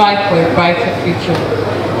we strive for a brighter future.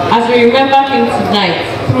 As we remember him tonight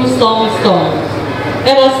through songs,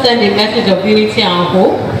 let us send a message of unity and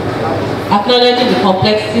hope, acknowledging the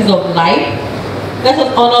complexities of life. Let us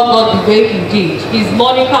honor God the way he did. His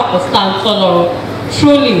moniker for Tantolon,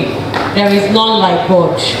 truly there is none like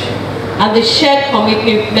God, and the shared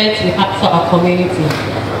commitment we have to our community.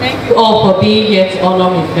 Thank you all for being here to honor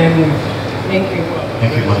his memory. Thank you.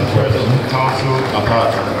 Thank you, Madam President. Council apart.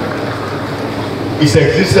 His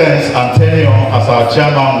existence and tenure as our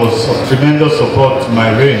chairman was of tremendous support to my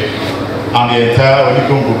reign and the entire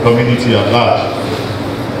Onigbongbo community at large.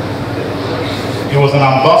 he was an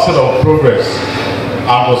ambassador of progress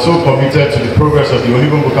and was so committed to the progress of the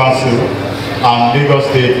Onigbongbo Council and Lagos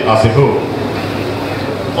State as a whole.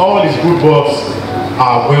 All his good works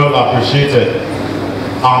are well appreciated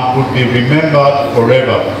and would be remembered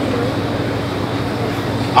forever.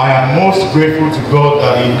 I am most grateful to God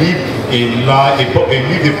that he lived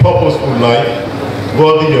a purposeful life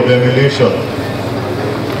worthy of emulation.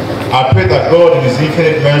 I pray that God in his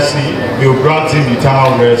infinite mercy will grant him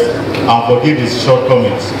eternal rest and forgive his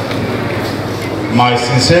shortcomings. My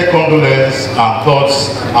sincere condolence and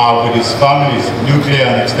thoughts are with his families, nuclear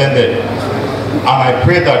and extended, and I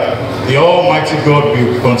pray that the Almighty God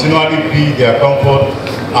will continually be their comfort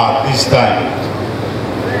at this time.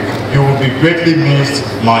 You will be greatly missed,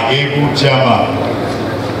 my able chairman.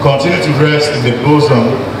 Continue to rest in the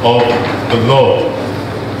bosom of the Lord.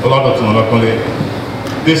 Oladotun Olakanle.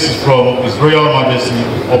 This is from His Royal Majesty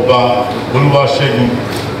Oba Oluwasegun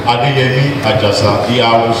Adeyemi Ajasa, the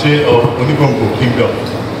Awuse of Onigbongbo Kingdom.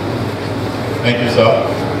 Thank you, sir.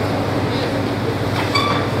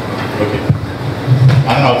 Okay.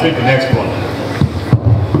 And then I'll take the next one.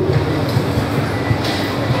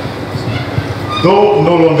 Though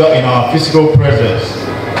no longer in our physical presence,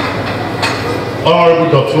 Honorable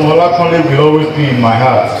Dr. Olakanle will always be in my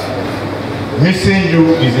heart. Missing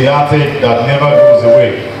you is a heartache that never goes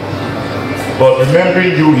away. But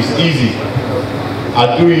remembering you is easy.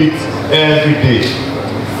 I do it every day.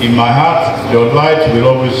 In my heart, your light will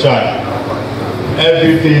always shine.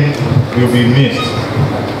 Everything will be missed.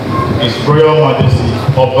 His Royal Majesty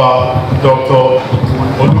Oba Dr.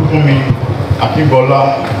 Olubunmi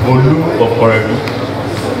Akimbola Olu of Orebu.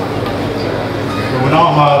 We will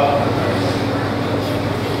now have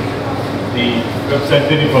the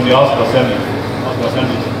representative from the House of Assembly.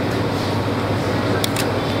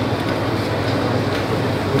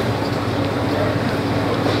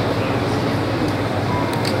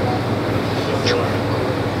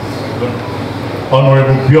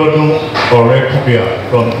 Honorable Biodun Orekupia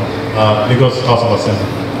from Lagos House of Assembly.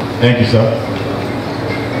 Thank you, sir.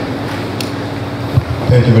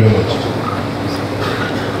 Thank you very much.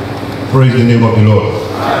 Praise the name of the Lord.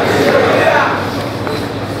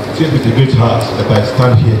 It is with a great heart that I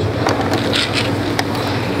stand here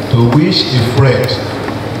to wish a friend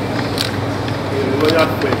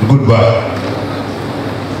goodbye.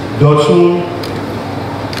 Dotun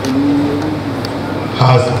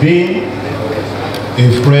has been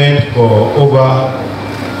a friend for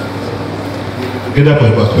together for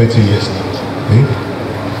about 20 years now. Okay?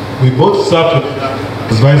 We both served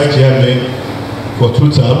as vice chairman for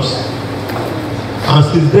 2 terms, and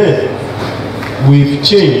since then we've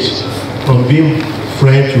changed from being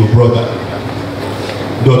friend to brother.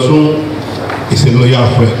 Dotun is a loyal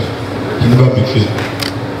friend. He never betrayed.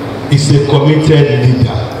 He's a committed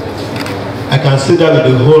leader. I can say that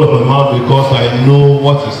with the whole of my mouth because I know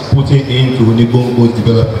what he's putting into Onigbongbo's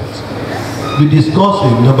development. We discussed a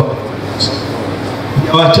number of things.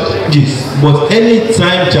 There are challenges, but any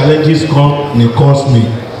time challenges come, he calls me.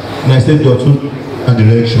 And I said, Dotun, and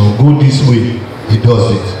direction, go this way. He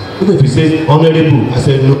does it. Even if he says, honorable, I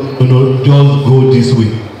said, no, just go this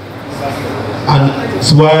way. And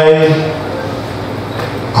that's why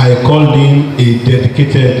I called him a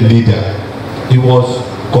dedicated leader. He was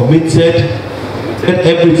committed, did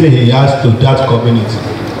everything he has to that community.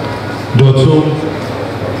 Dotun,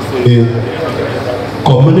 a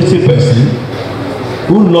community person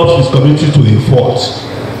who loves his community to a fault.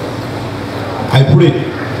 I pray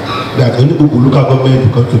that Onigbongbo local government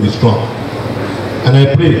becomes to be strong. And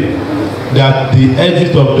I pray that the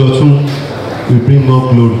exit of Dotun will bring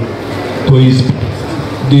more glory to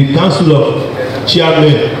the council of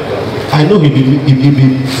chairmen. I know he'll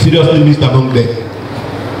be seriously missed among them.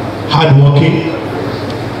 Hardworking,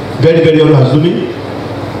 very, very unassuming.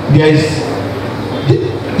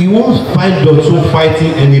 You won't find Dotun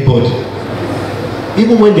fighting anybody.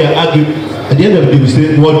 Even when they are arguing, at the end of the day, we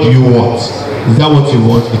say, what do you want? Is that what you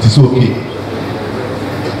want? It is okay.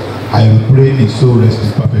 I pray his soul rest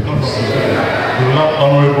in perfect peace.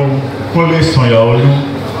 Honorable Kole Sonyaolu,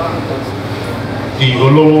 the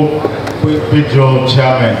Olowo Pedro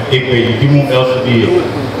Chairman, Ikeja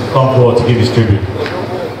LCDA, come forward to give his tribute.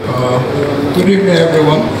 Good evening,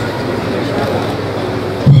 everyone.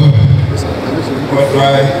 What do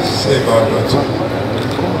I say about Dotun?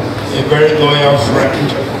 A very loyal friend,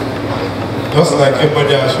 just like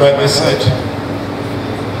everybody has rightly said.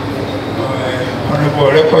 Honorable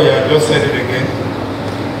Orekoya just said it again.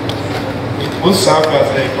 It will serve as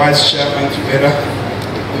a vice chairman together.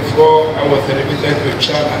 Before I was elevated to a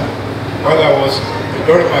chairman, while I was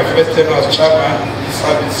during my first tenure as chairman, he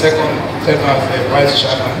served his second tenure as a vice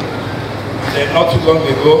chairman. then not too long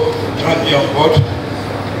ago, joined me on board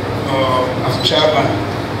as chairman.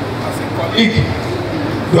 As a colleague,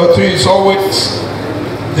 Dr. is always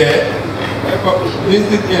there.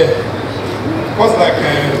 Listening here. What's like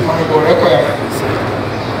Honorable Rekoya said.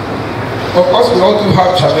 Of course, we all do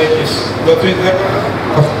have challenges. Dr. is never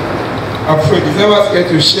afraid. He's never scared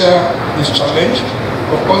to share his challenge.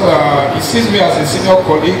 Of course, he sees me as a senior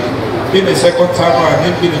colleague, being a second timer and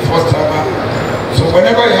him being a first timer. So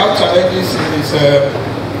whenever he has challenges in his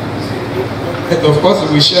and of course he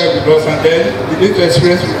will share with us, and then the little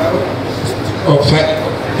experience we have. Oh, thank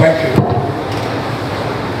you.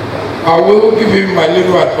 I will give him my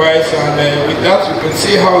little advice, and with that you can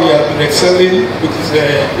see how he has been excelling with his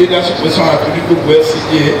leadership position at Onigbongbo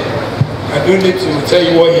LCDA. I don't need to tell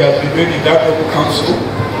you what he has been doing in that local council.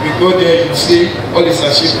 You go there, you see all his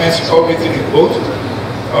achievements, everything in bold.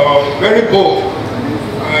 Very bold.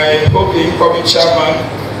 I hope the incoming chairman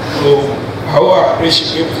will, however, should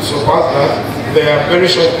be able to surpass that. They are very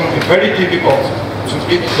sure it's going to be very difficult to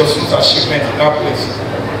beat those achievements in that place.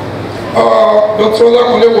 Dr.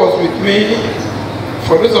 Olakanle was with me.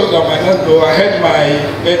 For those of you that might not know, I had my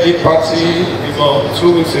birthday party about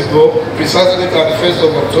 2 weeks ago, precisely on the 1st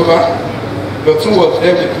of October. Dr. was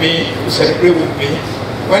there with me to celebrate with me.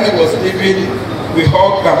 When he was leaving, we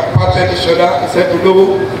hugged and patted each other. He said,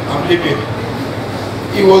 "Hello, I'm leaving."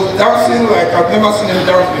 He was dancing like I've never seen him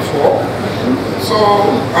dance before. So,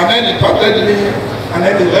 and then he patted me, and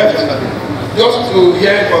then he left. Just to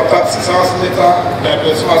hear about that 6 hours later, that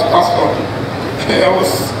person has passed on. I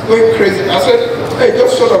was going crazy. I said, "Hey,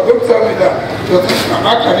 just shut up, don't tell me that.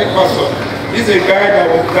 How can he pass on? He's a guy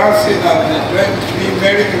that was dancing and me,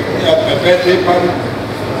 married me at my birthday party."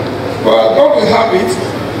 But God will have it.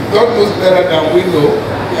 God knows better than we know.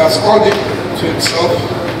 He has called him to himself.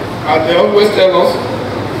 And they always tell us,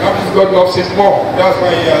 that means God loves him more. That's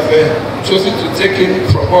why he has chosen to take him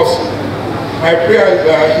from us. My prayer is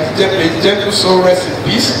that his gentle soul rests in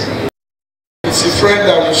peace. He's a friend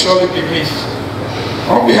that will surely be missed.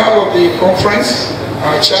 On behalf of the conference,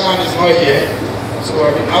 our chairman is not here, so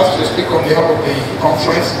I've been asked to speak on behalf of the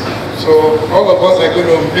conference. So all of us are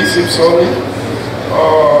going to miss him sorely. You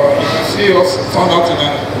can see us turn out in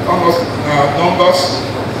our numbers,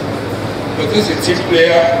 but this is a team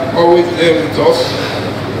player, always there with us.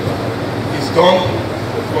 He's gone,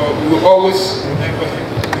 but we will always remember him.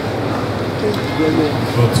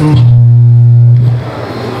 Ojodu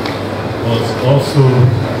was also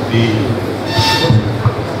the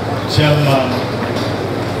chairman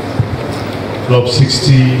Club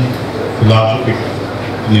 60 Philanthropic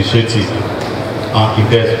Initiative. And if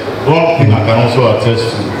there's one thing I can also attest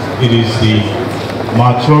to, it is the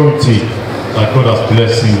maturity that God has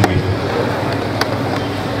blessed him with.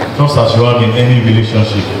 Just as you have in any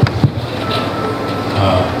relationship,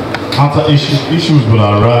 issues will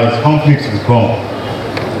arise, conflicts will come.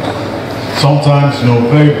 Sometimes,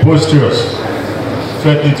 very boisterous,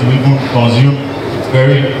 threatening to even consume the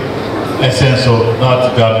very essence of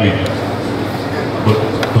that gathering. But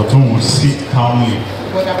Dr. will sit calmly.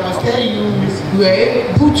 But I must tell you, we were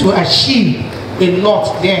able to achieve a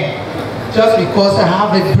lot then, just because I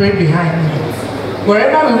have a brain behind me.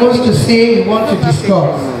 Wherever we want to say, we want to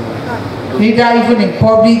discuss. Neither even in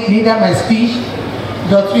public, neither my speech,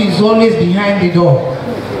 Dr. is always behind the door.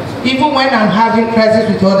 Even when I'm having crisis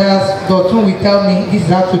with others, Dr. will tell me, this is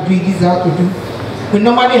how to do it, this is how to do. We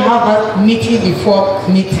normally have a meeting before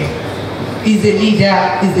meeting. He's a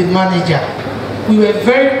leader, he's a manager. We were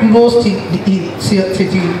very close in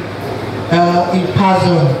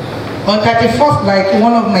person. On 31st, like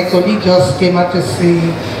one of my colleagues just came out to say,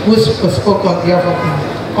 who spoke on behalf of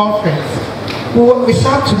the conference. We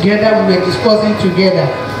sat together, we were discussing together.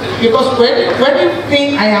 Because when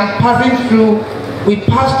anything I am passing through, we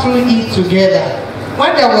pass through it together.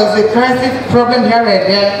 When there was a crisis problem here and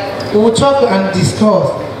there, we would talk and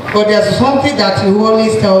discuss. But there's something that you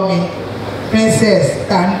always tell me, Princess,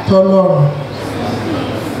 Tani to Olorun.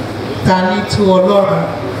 Tani to Olorun.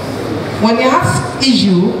 When you have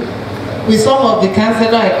issue with some of the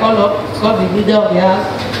councillor, I called the leader of the house,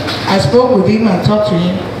 I spoke with him and talked to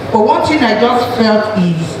him. But one thing I just felt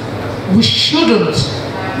is, we shouldn't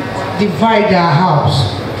divide our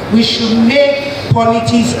house. We should make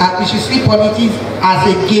politics, we should see politics as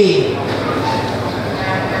a game.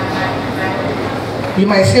 You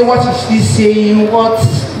might say, what is he saying? What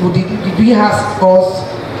did we ask us?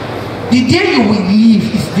 The day you will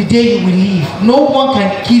leave is the day you will leave. No one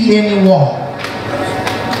can kill anyone.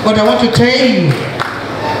 But I want to tell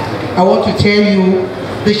you,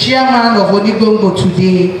 the chairman of Onigbongbo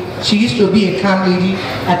today, she used to be a calm lady.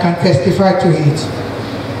 I can testify to it.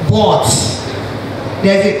 But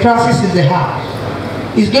there's a crisis in the house.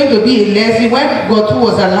 It's going to be a lesson. When Gotu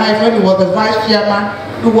was alive, when he was the vice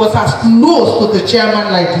chairman, he was as close to the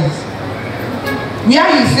chairman like this. Where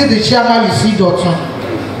you see the chairman, you see Dotun.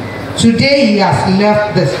 Today he has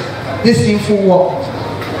left this sinful world.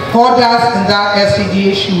 Others in that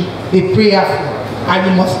LCDA should be prayerful, and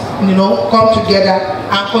you must, come together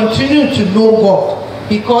and continue to know God,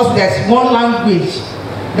 because there's one language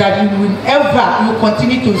that you will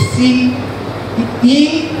continue to see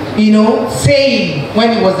him, saying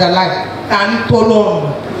when he was alive, and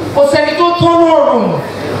Tolorun.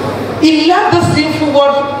 He left the sinful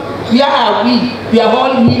world. Where are we? We are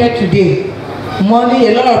all here today. Money,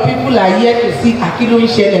 a lot of people are here to see Akilo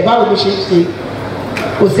Ishele, Báwo ló ṣe ṣe.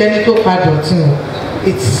 Kò sẹ́ni tó pa Dọ̀tun.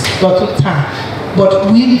 It's Dọ̀tun time. But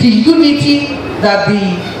with the unity that the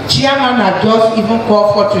chairman had just even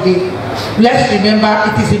called for today, let's remember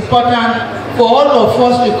it is important for all of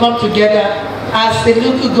us to come together as a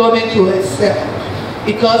local government to excel.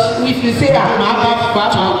 Because if you say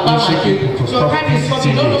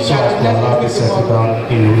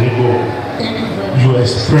you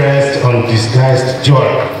expressed undisguised joy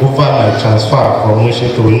over my transfer from Mushin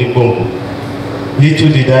to Onigbongbo. Little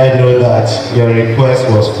did I know that your request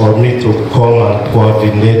was for me to come and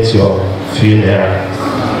coordinate your funeral.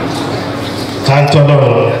 Thank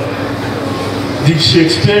Lord. The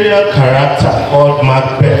Shakespearean character called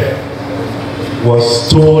Macbeth was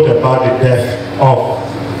told about the death of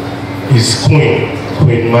his queen,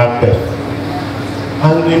 Queen Macbeth.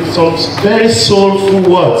 And in some very soulful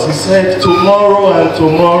words, he said, tomorrow and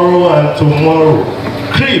tomorrow and tomorrow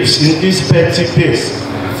creeps in this petty pace,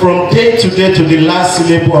 from day to day to the last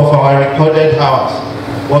syllable of our recorded hours.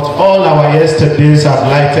 But all our yesterdays have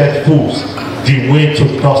lighted fools the way to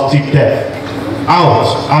dusty death. Out,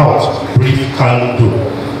 out, brief candle.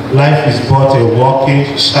 Life is but a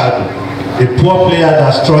walking shadow. A poor player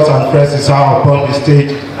that struts and presses out upon the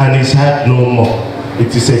stage and is heard no more.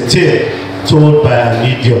 It is a tale told by an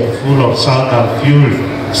idiot, full of sound and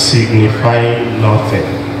fury, signifying nothing.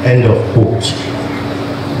 End of quote.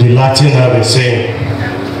 The Latin have been saying,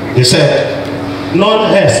 they said,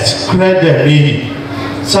 non est credem mihi,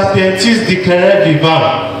 sapientis dicere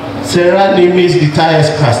vivam, sera nimis ditaes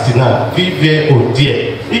castina, vive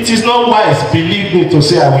odie. It is not wise, believe me, to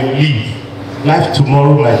say I will leave. Life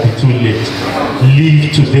tomorrow might be too late.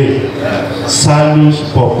 Live today. Salus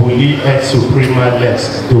populi et suprema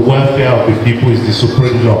lex. The welfare of the people is the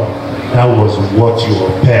supreme law. That was what you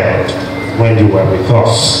upheld when you were with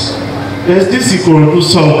us. There's this Ikorodu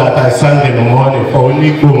song that I sang in the morning for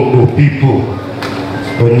Onigbongbo people.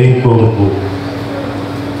 Onigbongbo.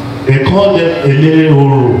 They call them Elere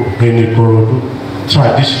Oro in Ikorodu,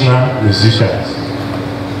 traditional musicians.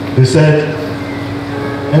 They said,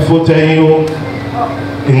 Efoteyo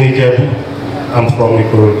in Ijebu, I'm from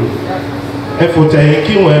Ikorodu. Efoteyo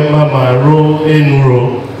kiwe mama ro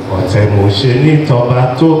enuro, otemo sheni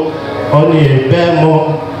tobato, oni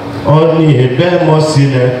ebemo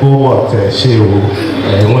sile ko wote shewo,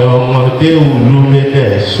 enwe omode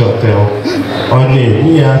ulumede shote o, oni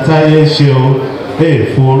emi ataye she o,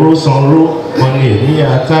 foro sanro, oni emi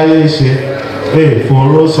ataye she,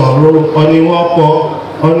 foro sanro, oni wopo.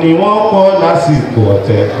 Oni wọ́n kọ́ lásìkò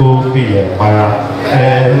ọ̀tẹ̀ tó fi ẹ̀ para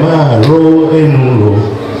máa ró ẹnu rò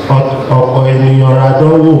ọ̀pọ̀ ènìyàn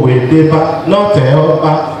radánwòwe débá lọ́tẹ̀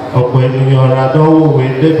ọba ọ̀pọ̀ ènìyàn radánwòwe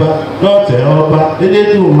débá lọ́tẹ̀ ọba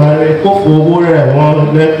Elédùmarè kó fowó rẹ̀ wọ́n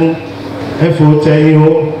lẹ́kún ẹ̀fọ́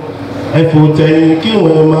tẹ̀yìn kí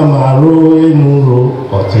wọ́n máa ró ẹnu rò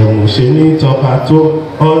ọ̀tẹ̀ mọ̀ṣẹ́ ní tọpa tó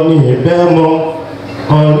ọ̀ní ìbẹ́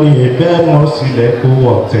mọ́ sílẹ̀ kó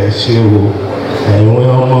ọ̀tẹ̀ ṣe wò.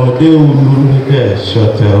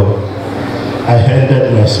 I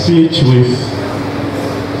ended my speech with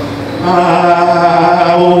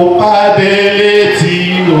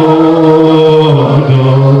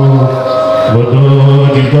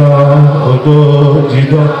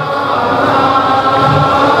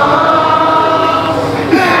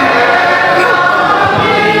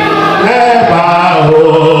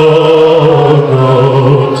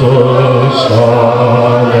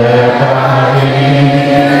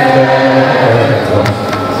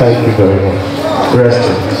Thank you very much. Rest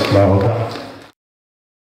in peace, my